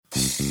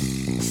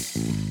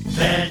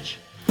VegCast.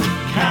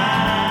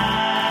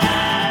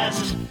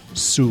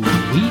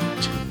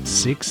 Sweet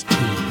 16.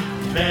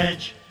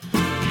 VegCast.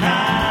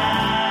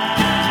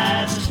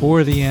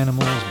 For the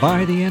animals,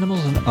 by the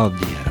animals, and of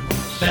the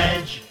animals.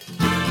 VegCast.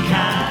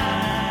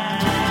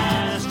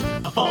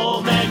 A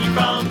full menu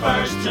from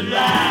first to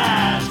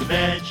last.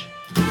 VegCast.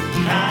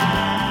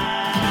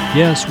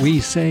 Yes,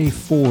 we say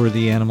for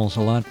the animals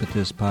a lot, but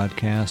this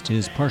podcast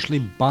is partially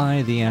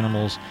by the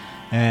animals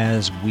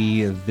as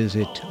we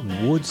visit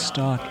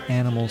Woodstock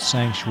Animal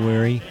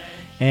Sanctuary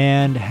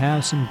and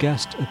have some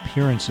guest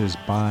appearances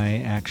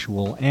by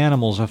actual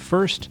animals. A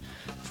first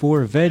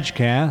for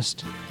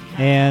VegCast,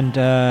 and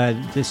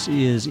this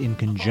is in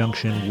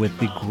conjunction with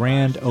the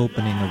grand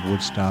opening of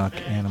Woodstock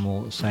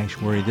Animal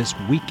Sanctuary this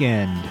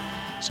weekend.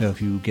 So if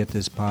you get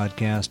this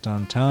podcast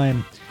on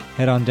time,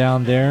 head on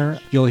down there.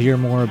 You'll hear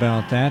more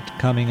about that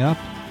coming up.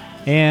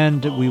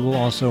 And we will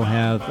also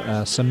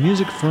have some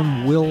music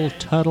from Will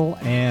Tuttle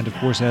and, of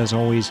course, as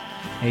always,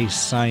 a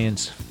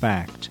science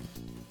fact.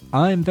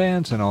 I'm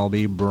Vance, and I'll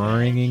be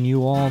bringing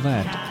you all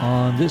that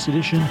on this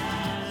edition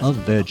of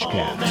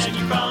VegCast.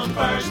 Menu from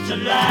first to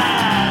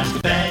last.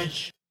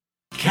 VegCast.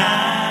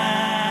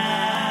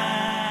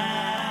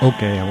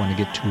 Okay, I want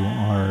to get to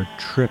our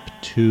trip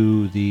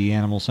to the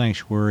Animal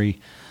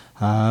Sanctuary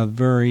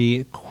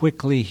very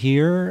quickly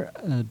here,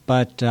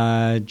 but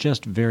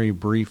just very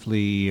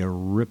briefly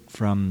ripped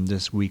from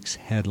this week's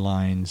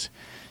headlines.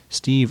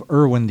 Steve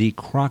Irwin, the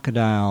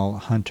crocodile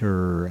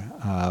hunter,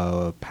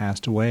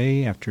 passed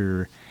away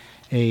after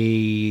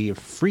a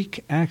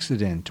freak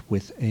accident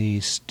with a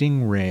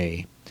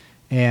stingray.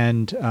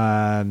 And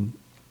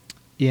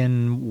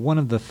in one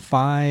of the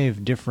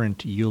 5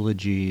 different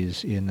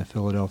eulogies in the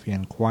Philadelphia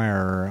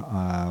Inquirer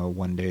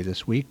one day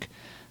this week,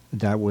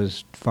 that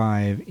was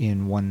 5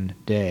 in one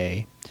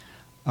day,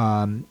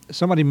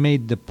 somebody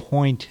made the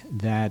point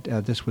that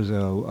this was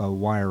a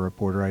Wire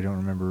reporter, I don't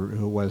remember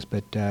who it was,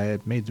 but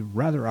it made the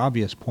rather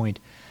obvious point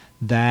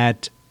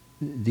that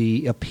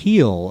the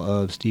appeal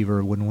of Steve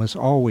Irwin was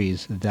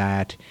always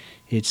that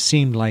it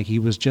seemed like he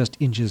was just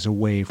inches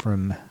away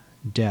from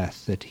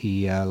death, that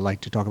he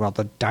liked to talk about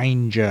the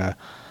danger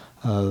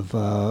of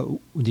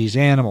these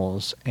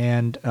animals.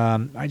 And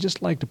I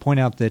just like to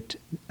point out that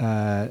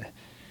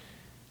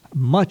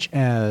much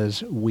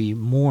as we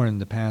mourn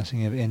the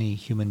passing of any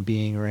human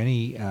being or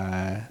any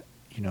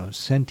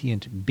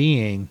sentient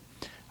being,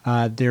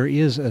 there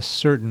is a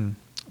certain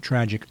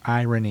tragic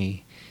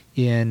irony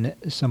in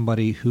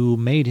somebody who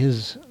made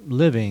his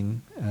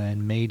living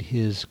and made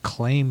his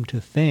claim to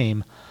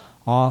fame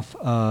off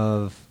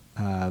of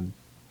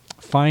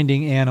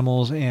finding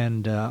animals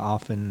and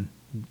often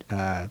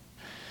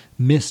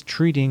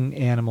mistreating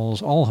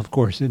animals, all, of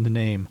course, in the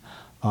name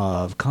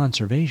of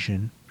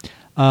conservation,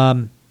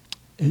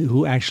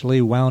 who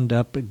actually wound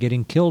up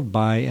getting killed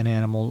by an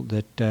animal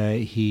that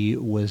he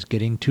was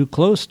getting too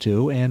close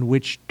to and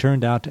which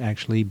turned out to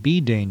actually be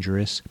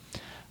dangerous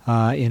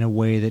in a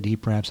way that he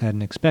perhaps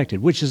hadn't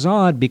expected, which is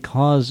odd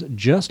because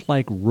just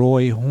like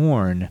Roy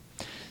Horn,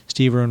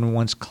 Steve Irwin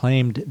once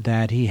claimed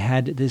that he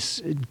had this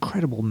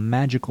incredible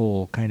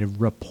magical kind of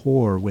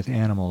rapport with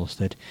animals,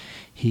 that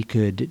he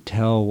could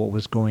tell what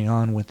was going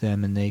on with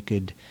them and they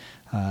could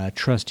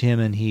trust him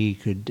and he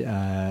could,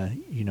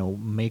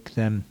 make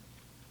them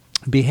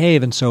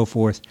behave and so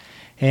forth.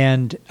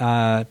 And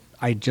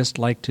I'd just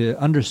like to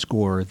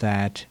underscore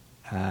that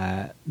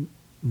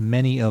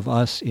many of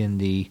us in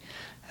the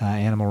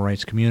animal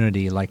rights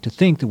community like to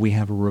think that we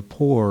have a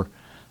rapport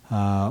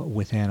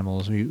with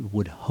animals. We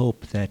would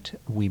hope that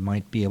we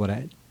might be able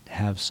to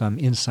have some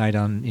insight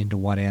into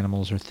what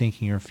animals are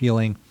thinking or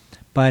feeling,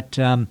 but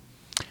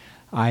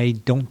I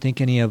don't think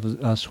any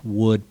of us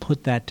would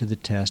put that to the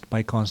test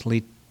by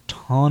constantly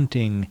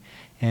taunting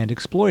and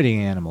exploiting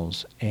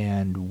animals.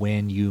 And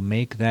when you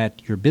make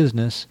that your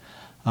business,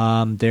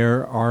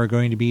 there are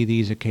going to be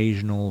these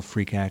occasional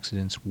freak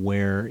accidents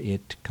where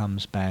it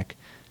comes back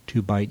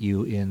to bite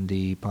you in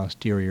the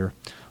posterior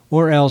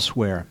or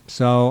elsewhere.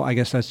 So I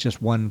guess that's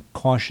just one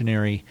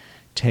cautionary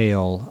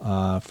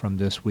tale from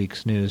this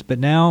week's news. But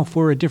now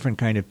for a different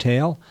kind of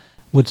tale.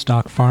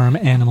 Woodstock Farm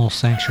Animal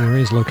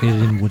Sanctuary is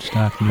located in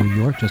Woodstock, New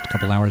York, just a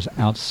couple hours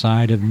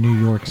outside of New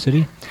York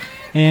City.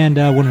 And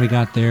when we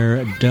got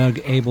there, Doug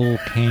Abel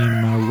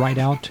came right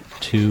out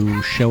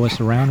to show us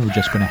around. We're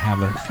just going to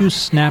have a few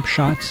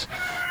snapshots,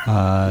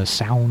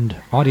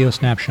 audio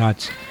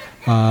snapshots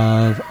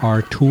of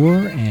our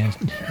tour and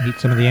meet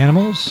some of the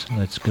animals.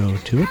 Let's go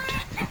to it.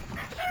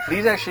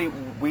 These actually,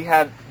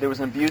 there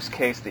was an abuse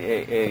case the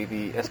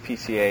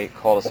SPCA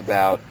called us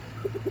about.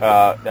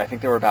 I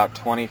think there were about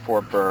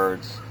 24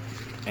 birds,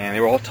 and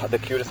they were all the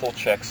cutest little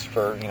chicks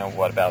for,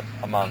 about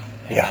a month.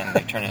 And then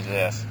they turn into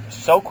this.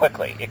 So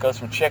quickly. It goes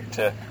from chick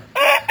to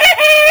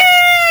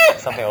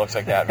something that looks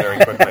like that very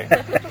quickly.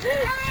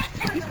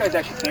 These guys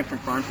actually came from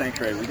Farm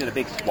Sanctuary. We did a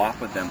big swap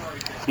with them.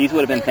 These would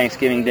have been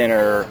Thanksgiving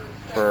dinner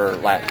for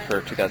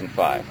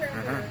 2005.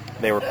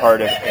 Mm-hmm. They were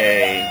part of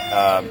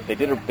they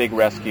did a big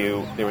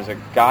rescue. There was a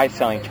guy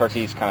selling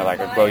turkeys, kind of like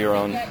a grow your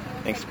own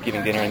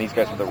Thanksgiving dinner, and these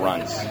guys were the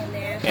runs.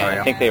 and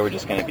I think they were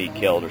just going to be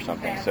killed or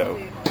something.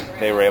 So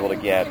they were able to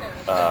get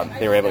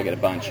a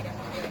bunch,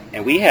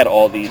 and we had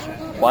all these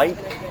white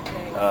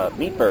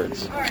meat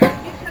birds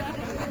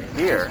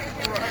here,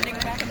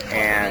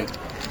 and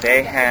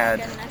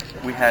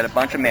we had a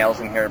bunch of males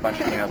in here, a bunch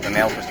of females. The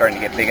males were starting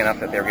to get big enough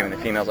that they were giving the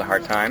females a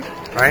hard time.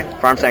 Right.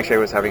 Farm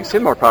Sanctuary was having a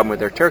similar problem with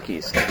their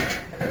turkeys.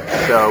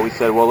 So we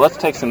said, well, we'll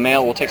take some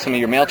of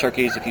your male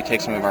turkeys if you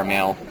take some of our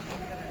male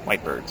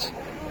white birds.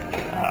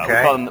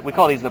 Okay. We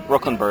call these the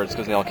Brooklyn birds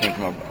because they all came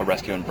from a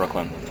rescue in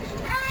Brooklyn.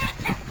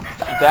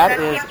 That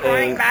is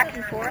back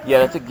and forth. Yeah,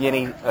 that's a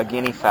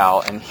guinea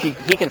fowl, and he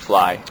can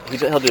fly.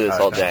 He'll do this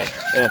all day,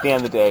 and at the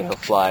end of the day, he'll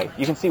fly.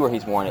 You can see where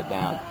he's worn it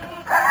down.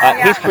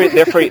 He's free.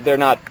 They're free. They're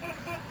not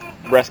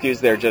rescues.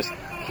 They're just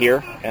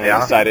here, and they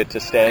decided to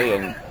stay,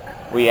 and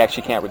we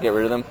actually can't get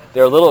rid of them.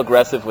 They're a little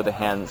aggressive with the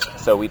hens,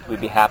 so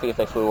we'd be happy if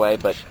they flew away,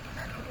 but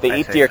they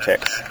eat deer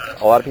ticks.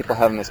 A lot of people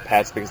have them as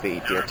pets because they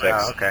eat deer ticks.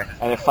 Oh, okay.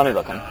 And they're funny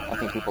looking. I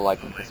think people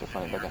like them because they're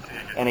funny looking.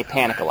 And they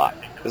panic a lot.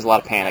 There's a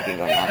lot of panicking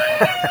going on.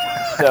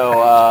 So,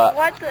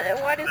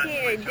 what is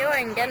he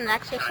doing? Getting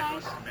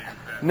exercise?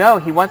 no,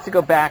 he wants to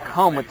go back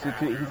home.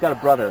 He's got a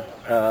brother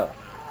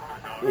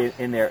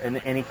in there,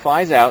 and he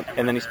flies out,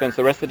 and then he spends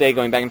the rest of the day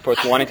going back and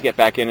forth, wanting to get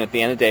back in. And at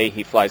the end of the day,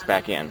 he flies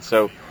back in.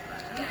 So,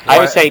 I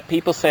would say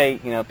people say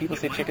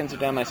chickens are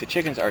dumb. I say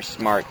chickens are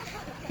smart.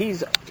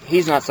 He's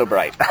not so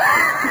bright.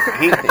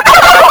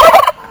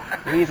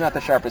 He's not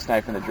the sharpest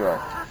knife in the drawer.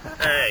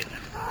 Hey.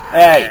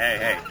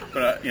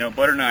 But,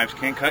 butter knives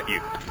can't cut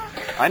you.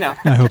 I know.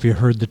 I hope you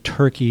heard the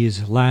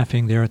turkeys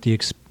laughing there at the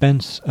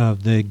expense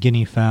of the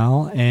guinea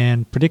fowl,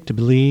 and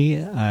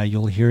predictably,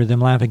 you'll hear them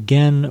laugh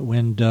again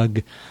when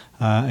Doug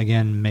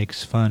again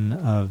makes fun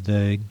of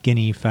the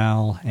guinea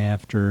fowl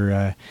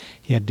after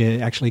he had to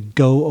actually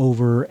go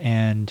over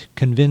and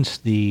convince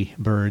the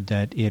bird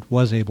that it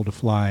was able to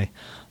fly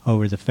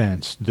over the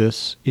fence.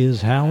 This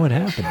is how it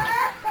happened.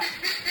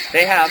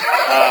 They have.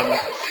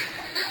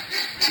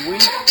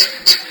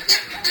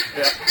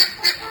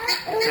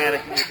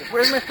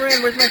 Where's my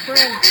friend?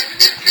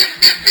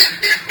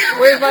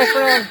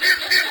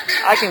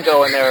 I can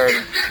go in there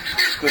and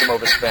scoot him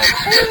over the fence.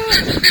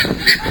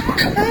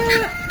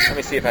 Let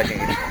me see if I can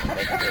make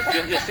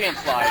it. You'll see him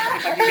fly.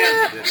 If I can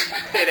get him to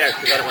stay there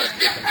because I don't want to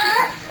skip him.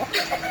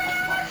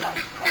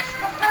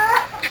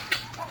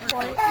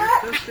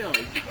 You're so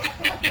silly.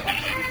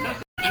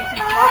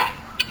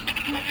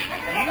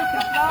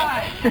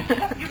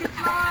 You can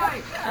fly.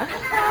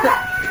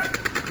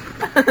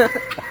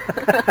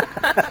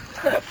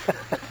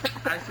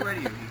 I swear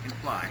to you, he can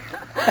fly.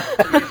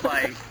 He's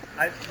like,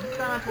 he's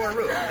gone onto our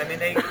roof. I mean,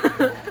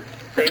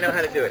 they know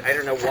how to do it. I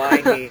don't know why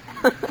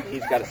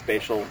he's got a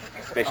spatial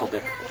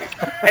difficulty.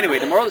 Anyway,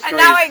 the moral of the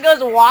story And now he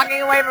goes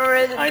walking away from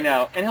it. I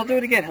know, and he'll do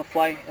it again. He'll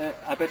fly,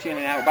 I bet you in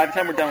an hour. By the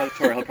time we're done with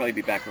the tour, he'll probably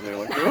be back over there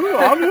like, ooh,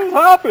 how did this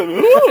happen?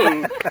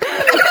 Ooh.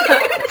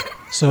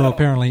 So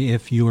apparently,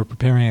 if you are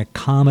preparing a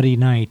comedy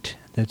night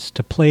that's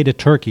to play to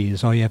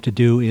turkeys, all you have to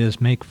do is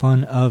make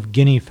fun of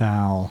guinea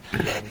fowl.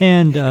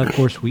 And, of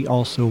course, we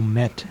also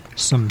met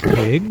some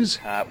pigs.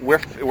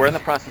 We're in the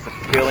process of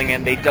filling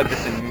in. They dug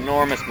this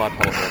enormous mud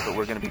puddle here, but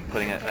we're going to be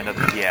putting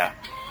another. Yeah,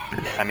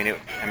 I mean,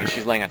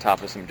 she's laying on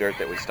top of some dirt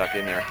that we stuck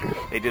in there.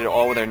 They did it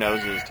all with their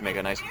noses to make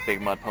a nice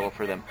big mud puddle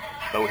for them.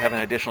 But we have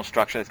an additional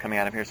structure that's coming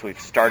out of here, so we've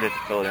started to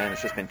fill it in.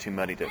 It's just been too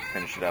muddy to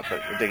finish it up,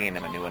 but we're digging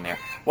them a new one there.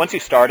 Once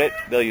you start it,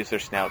 they'll use their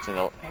snouts and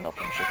they'll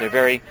finish it. They're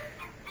very,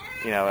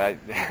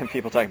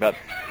 people talk about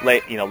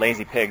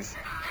lazy pigs.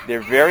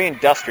 They're very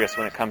industrious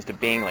when it comes to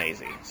being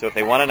lazy. So if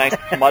they want a nice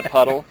mud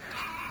puddle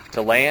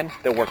to lay in,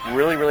 they'll work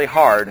really, really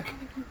hard,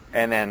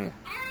 and then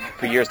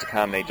for years to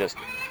come, they just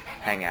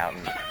hang out,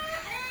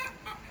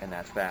 and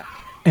that's that.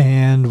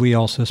 And we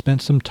also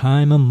spent some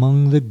time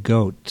among the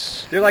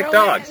goats. They're like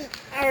dogs.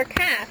 Our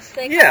cats.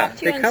 They Yeah, come up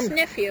to you they and come-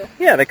 sniff you.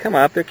 Yeah, they come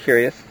up. They're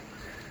curious.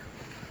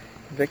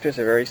 Victor's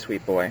a very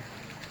sweet boy.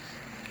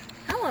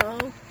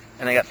 Hello.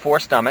 And they got 4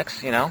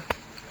 stomachs,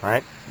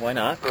 Right? Why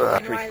not?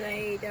 And why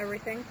they eat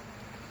everything.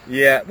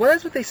 Yeah, well,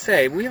 that's what they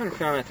say. We haven't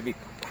found that to be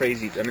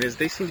crazy. I mean,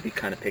 they seem to be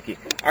kind of picky.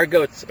 Our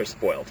goats are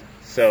spoiled.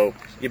 So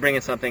you bring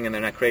in something and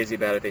they're not crazy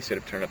about it, they sort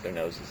of turn up their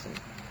noses and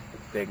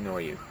they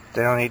ignore you.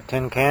 They don't eat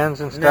tin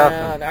cans and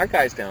stuff? No, our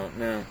guys don't,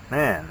 no.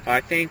 Man.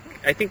 I think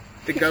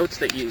the goats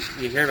that you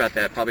hear about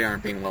that probably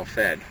aren't being well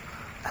fed.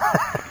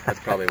 That's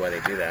probably why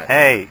they do that.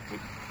 Hey,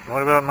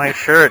 what about my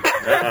shirt?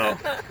 Uh-oh.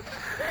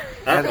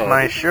 That's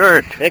my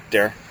shirt.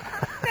 Victor.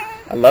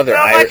 I love their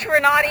So eyes. much for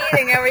not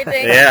eating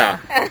everything. Yeah.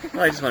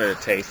 Well, I just wanted a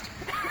taste.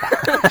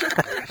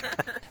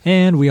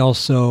 And we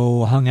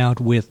also hung out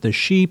with the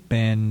sheep,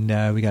 and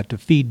we got to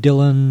feed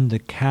Dylan the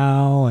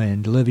cow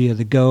and Olivia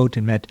the goat,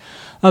 and met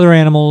other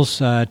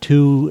animals,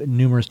 too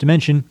numerous to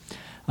mention.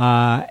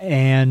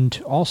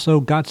 And also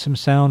got some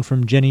sound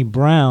from Jenny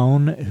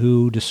Brown,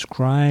 who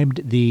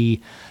described the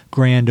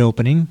grand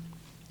opening.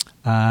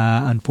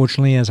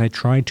 Unfortunately, as I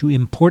tried to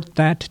import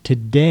that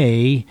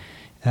today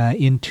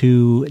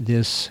into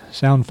this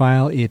sound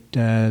file,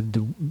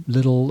 the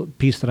little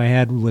piece that I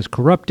had was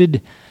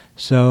corrupted,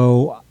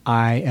 so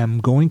I am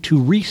going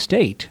to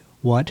restate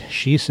what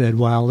she said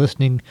while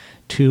listening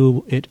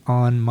to it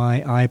on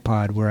my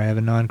iPod, where I have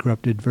a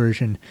non-corrupted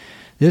version.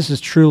 This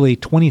is truly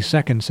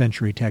 22nd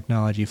century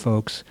technology,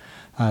 folks,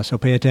 so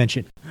pay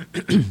attention.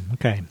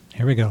 Okay,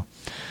 here we go.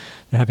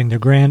 They're having their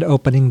grand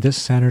opening this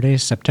Saturday,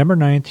 September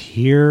 9th,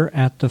 here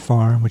at the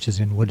farm, which is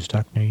in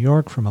Woodstock, New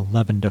York, from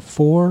 11 to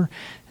 4.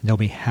 And they'll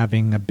be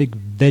having a big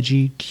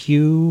veggie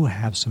queue,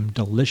 have some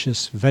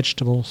delicious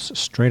vegetables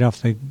straight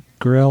off the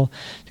grill.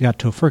 They got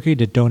Tofurkey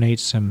to donate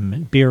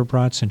some beer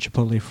brats and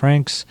Chipotle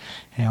Franks,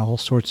 and all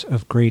sorts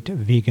of great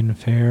vegan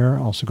fare.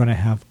 Also going to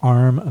have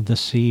Arm of the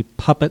Sea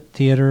Puppet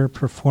Theater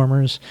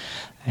performers.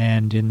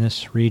 And in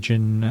this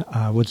region,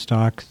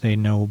 Woodstock, they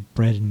know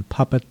Bread and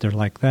Puppet. They're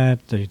like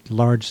that. The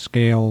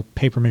large-scale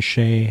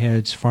papier-mâché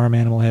heads, farm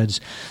animal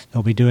heads.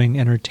 They'll be doing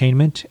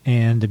entertainment.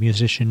 And the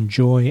musician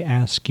Joy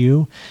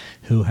Askew,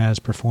 who has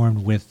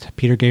performed with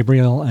Peter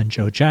Gabriel and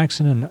Joe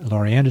Jackson and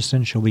Laurie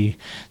Anderson, she'll be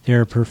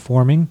there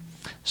performing.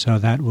 So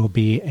that will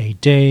be a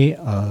day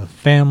of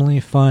family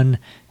fun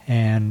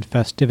and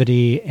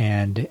festivity,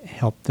 and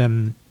help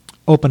them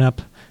open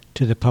up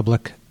to the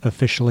public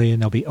officially,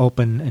 and they'll be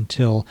open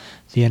until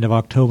the end of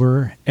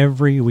October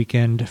every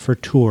weekend for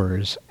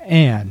tours.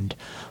 And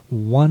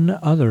one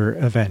other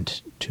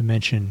event to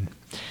mention,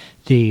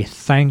 the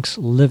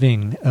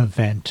Thanksgiving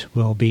event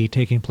will be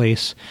taking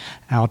place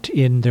out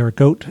in their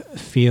goat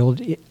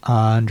field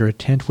under a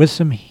tent with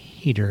some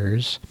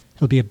heaters.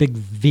 It'll be a big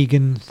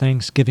vegan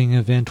Thanksgiving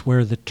event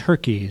where the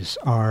turkeys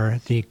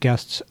are the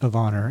guests of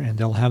honor, and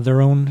they'll have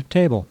their own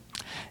table.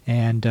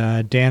 And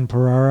Dan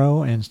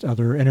Peraro and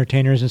other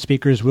entertainers and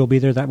speakers will be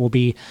there. That will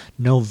be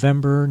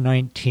November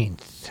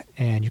 19th.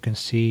 And you can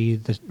see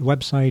the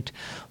website,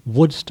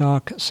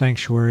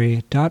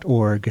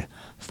 woodstocksanctuary.org,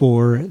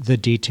 for the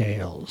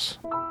details.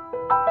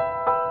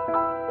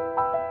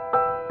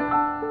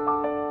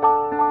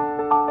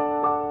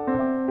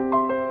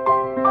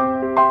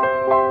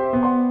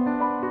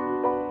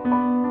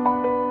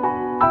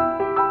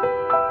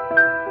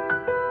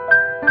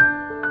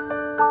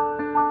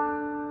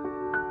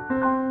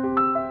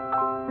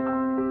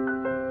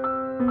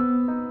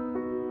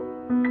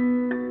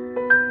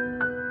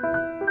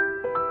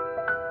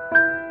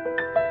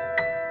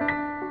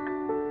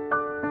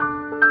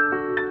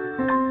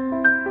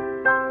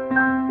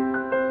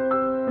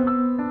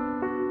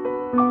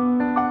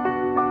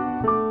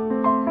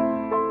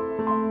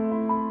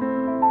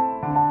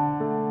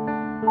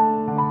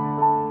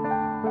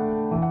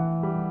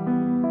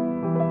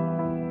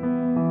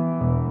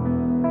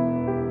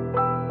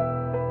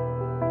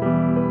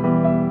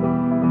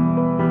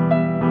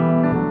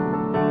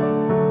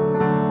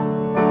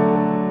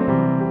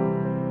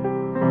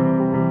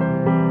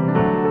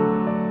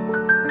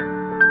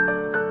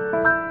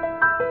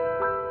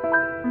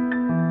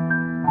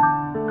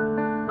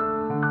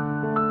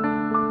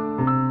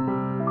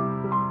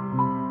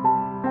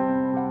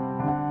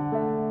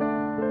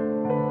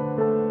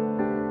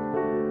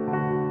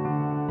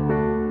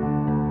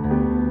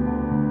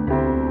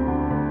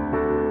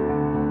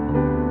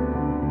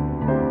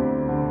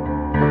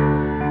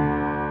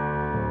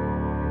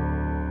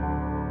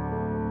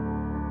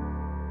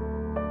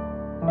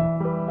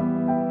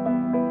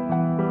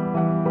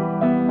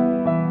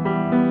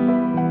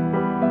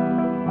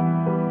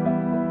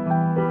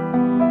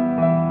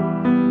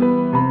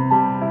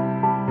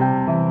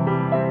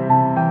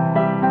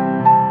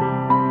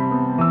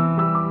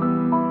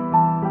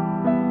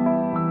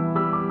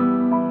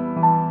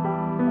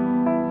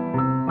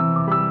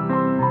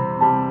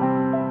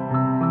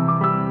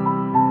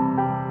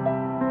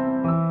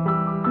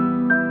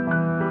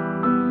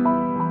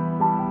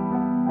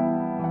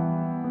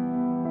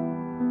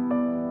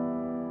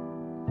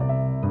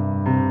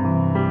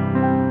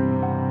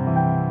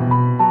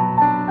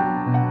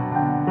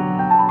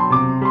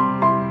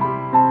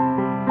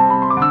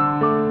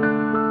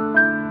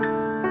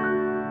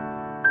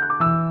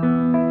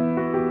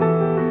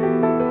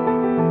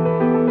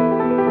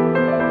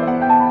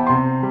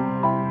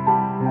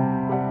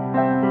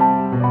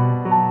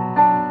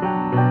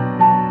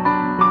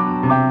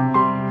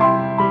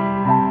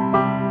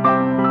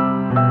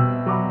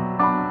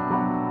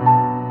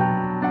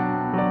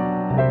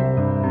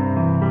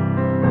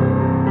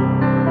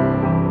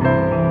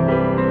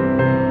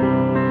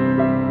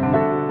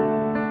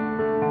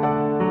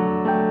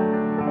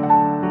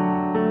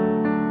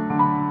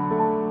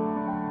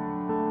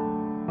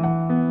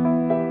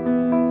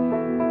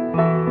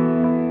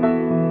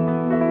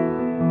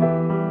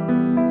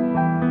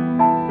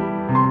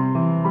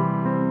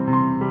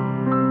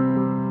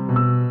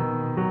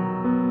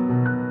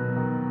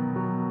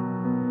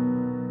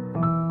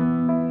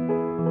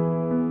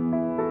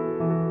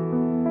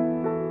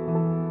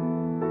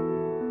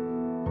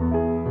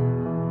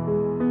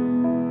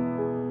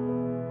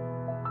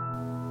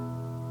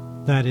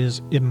 That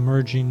is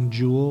Emerging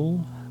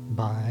Jewel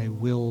by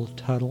Will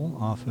Tuttle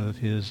off of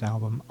his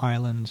album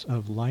Islands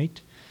of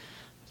Light.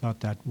 I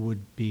thought that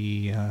would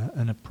be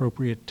an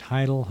appropriate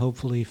title,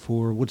 hopefully,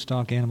 for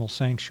Woodstock Animal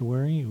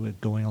Sanctuary,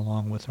 going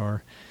along with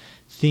our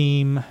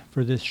theme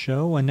for this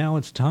show. And now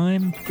it's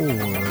time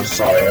for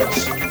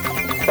Science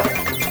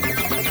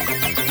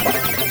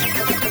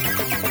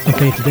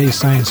Okay, today's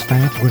science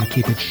fact, we're going to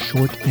keep it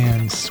short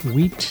and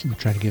sweet and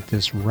try to get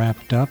this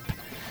wrapped up.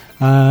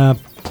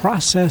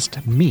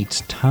 Processed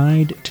meats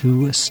tied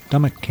to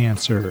stomach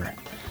cancer.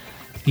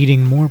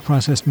 Eating more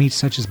processed meats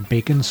such as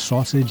bacon,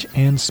 sausage,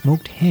 and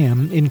smoked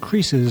ham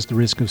increases the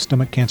risk of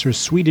stomach cancer,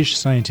 Swedish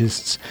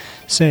scientists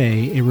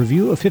say. A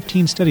review of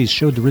 15 studies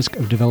showed the risk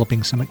of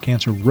developing stomach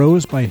cancer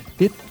rose by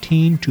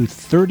 15 to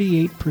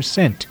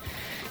 38%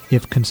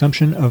 if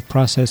consumption of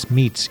processed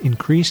meats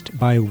increased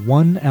by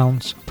 1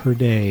 ounce per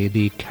day,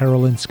 the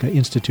Karolinska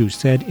Institute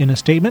said in a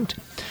statement.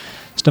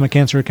 Stomach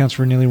cancer accounts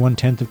for nearly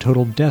 1/10 of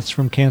total deaths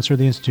from cancer,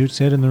 the Institute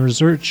said, and the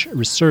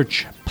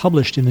research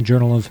published in the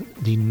Journal of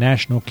the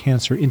National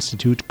Cancer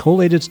Institute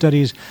collated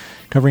studies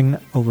covering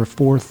over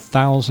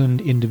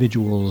 4,000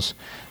 individuals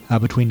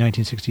between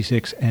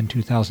 1966 and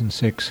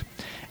 2006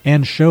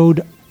 and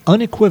showed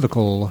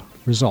unequivocal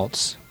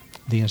results,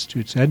 the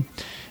Institute said.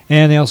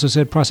 And they also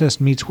said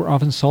processed meats were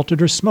often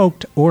salted or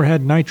smoked or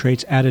had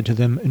nitrates added to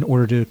them in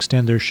order to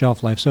extend their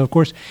shelf life. So, of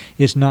course,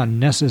 it's not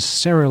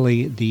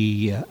necessarily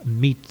the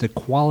meat, the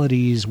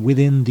qualities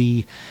within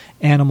the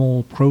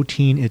animal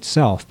protein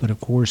itself. But, of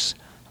course,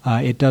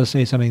 it does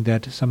say something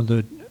that some of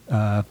the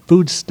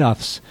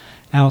foodstuffs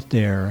out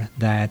there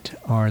that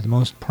are the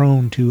most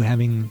prone to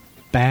having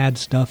bad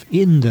stuff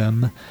in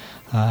them,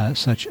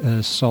 such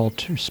as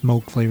salt or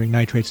smoke, flavoring,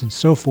 nitrates, and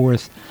so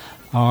forth,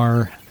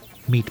 are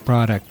meat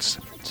products.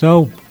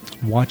 So,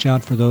 watch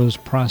out for those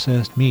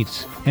processed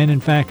meats. And in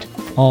fact,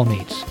 all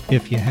meats,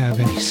 if you have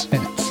any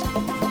sense.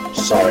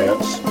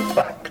 Science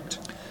fact.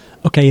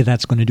 Okay,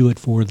 that's going to do it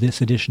for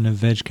this edition of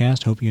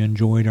VegCast. Hope you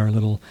enjoyed our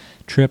little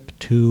trip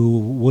to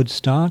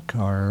Woodstock,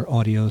 our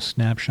audio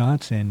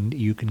snapshots, and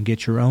you can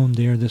get your own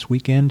there this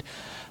weekend.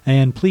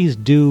 And please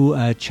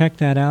do check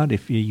that out.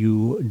 If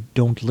you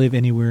don't live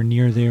anywhere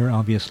near there,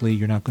 obviously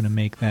you're not going to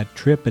make that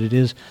trip, but it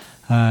is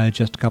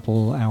just a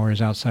couple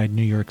hours outside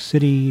New York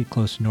City,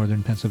 close to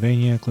northern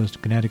Pennsylvania, close to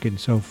Connecticut, and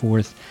so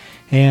forth.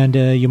 And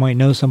you might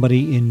know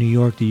somebody in New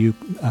York that you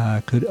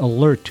could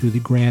alert to the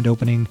grand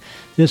opening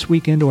this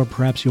weekend, or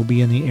perhaps you'll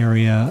be in the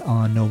area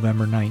on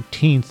November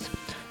 19th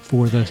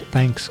for the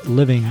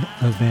Thanksgiving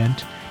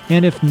event.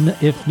 And if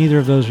neither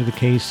of those are the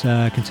case,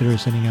 consider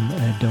sending them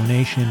a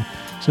donation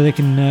so they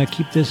can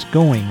keep this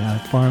going.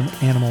 Farm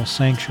animal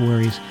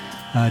sanctuaries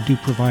do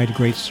provide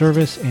great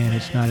service, and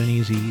it's not an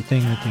easy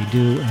thing that they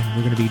do, and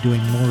we're going to be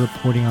doing more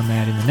reporting on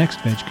that in the next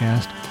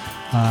VegCast,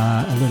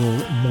 a little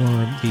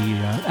more of the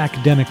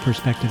academic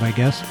perspective, I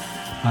guess,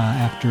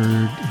 after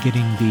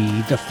getting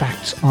the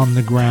facts on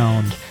the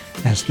ground,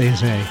 as they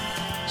say.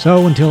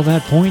 So until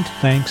that point,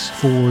 thanks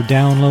for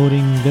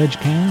downloading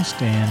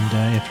VegCast,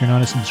 and if you're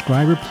not a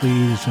subscriber,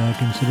 please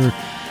consider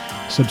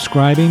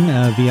subscribing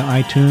via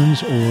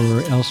iTunes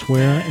or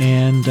elsewhere,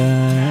 and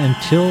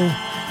until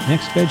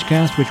next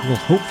VegCast, which will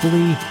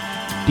hopefully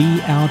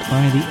be out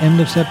by the end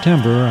of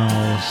September.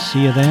 I'll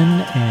see you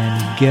then,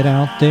 and get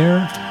out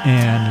there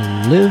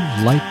and live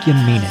like you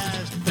mean it.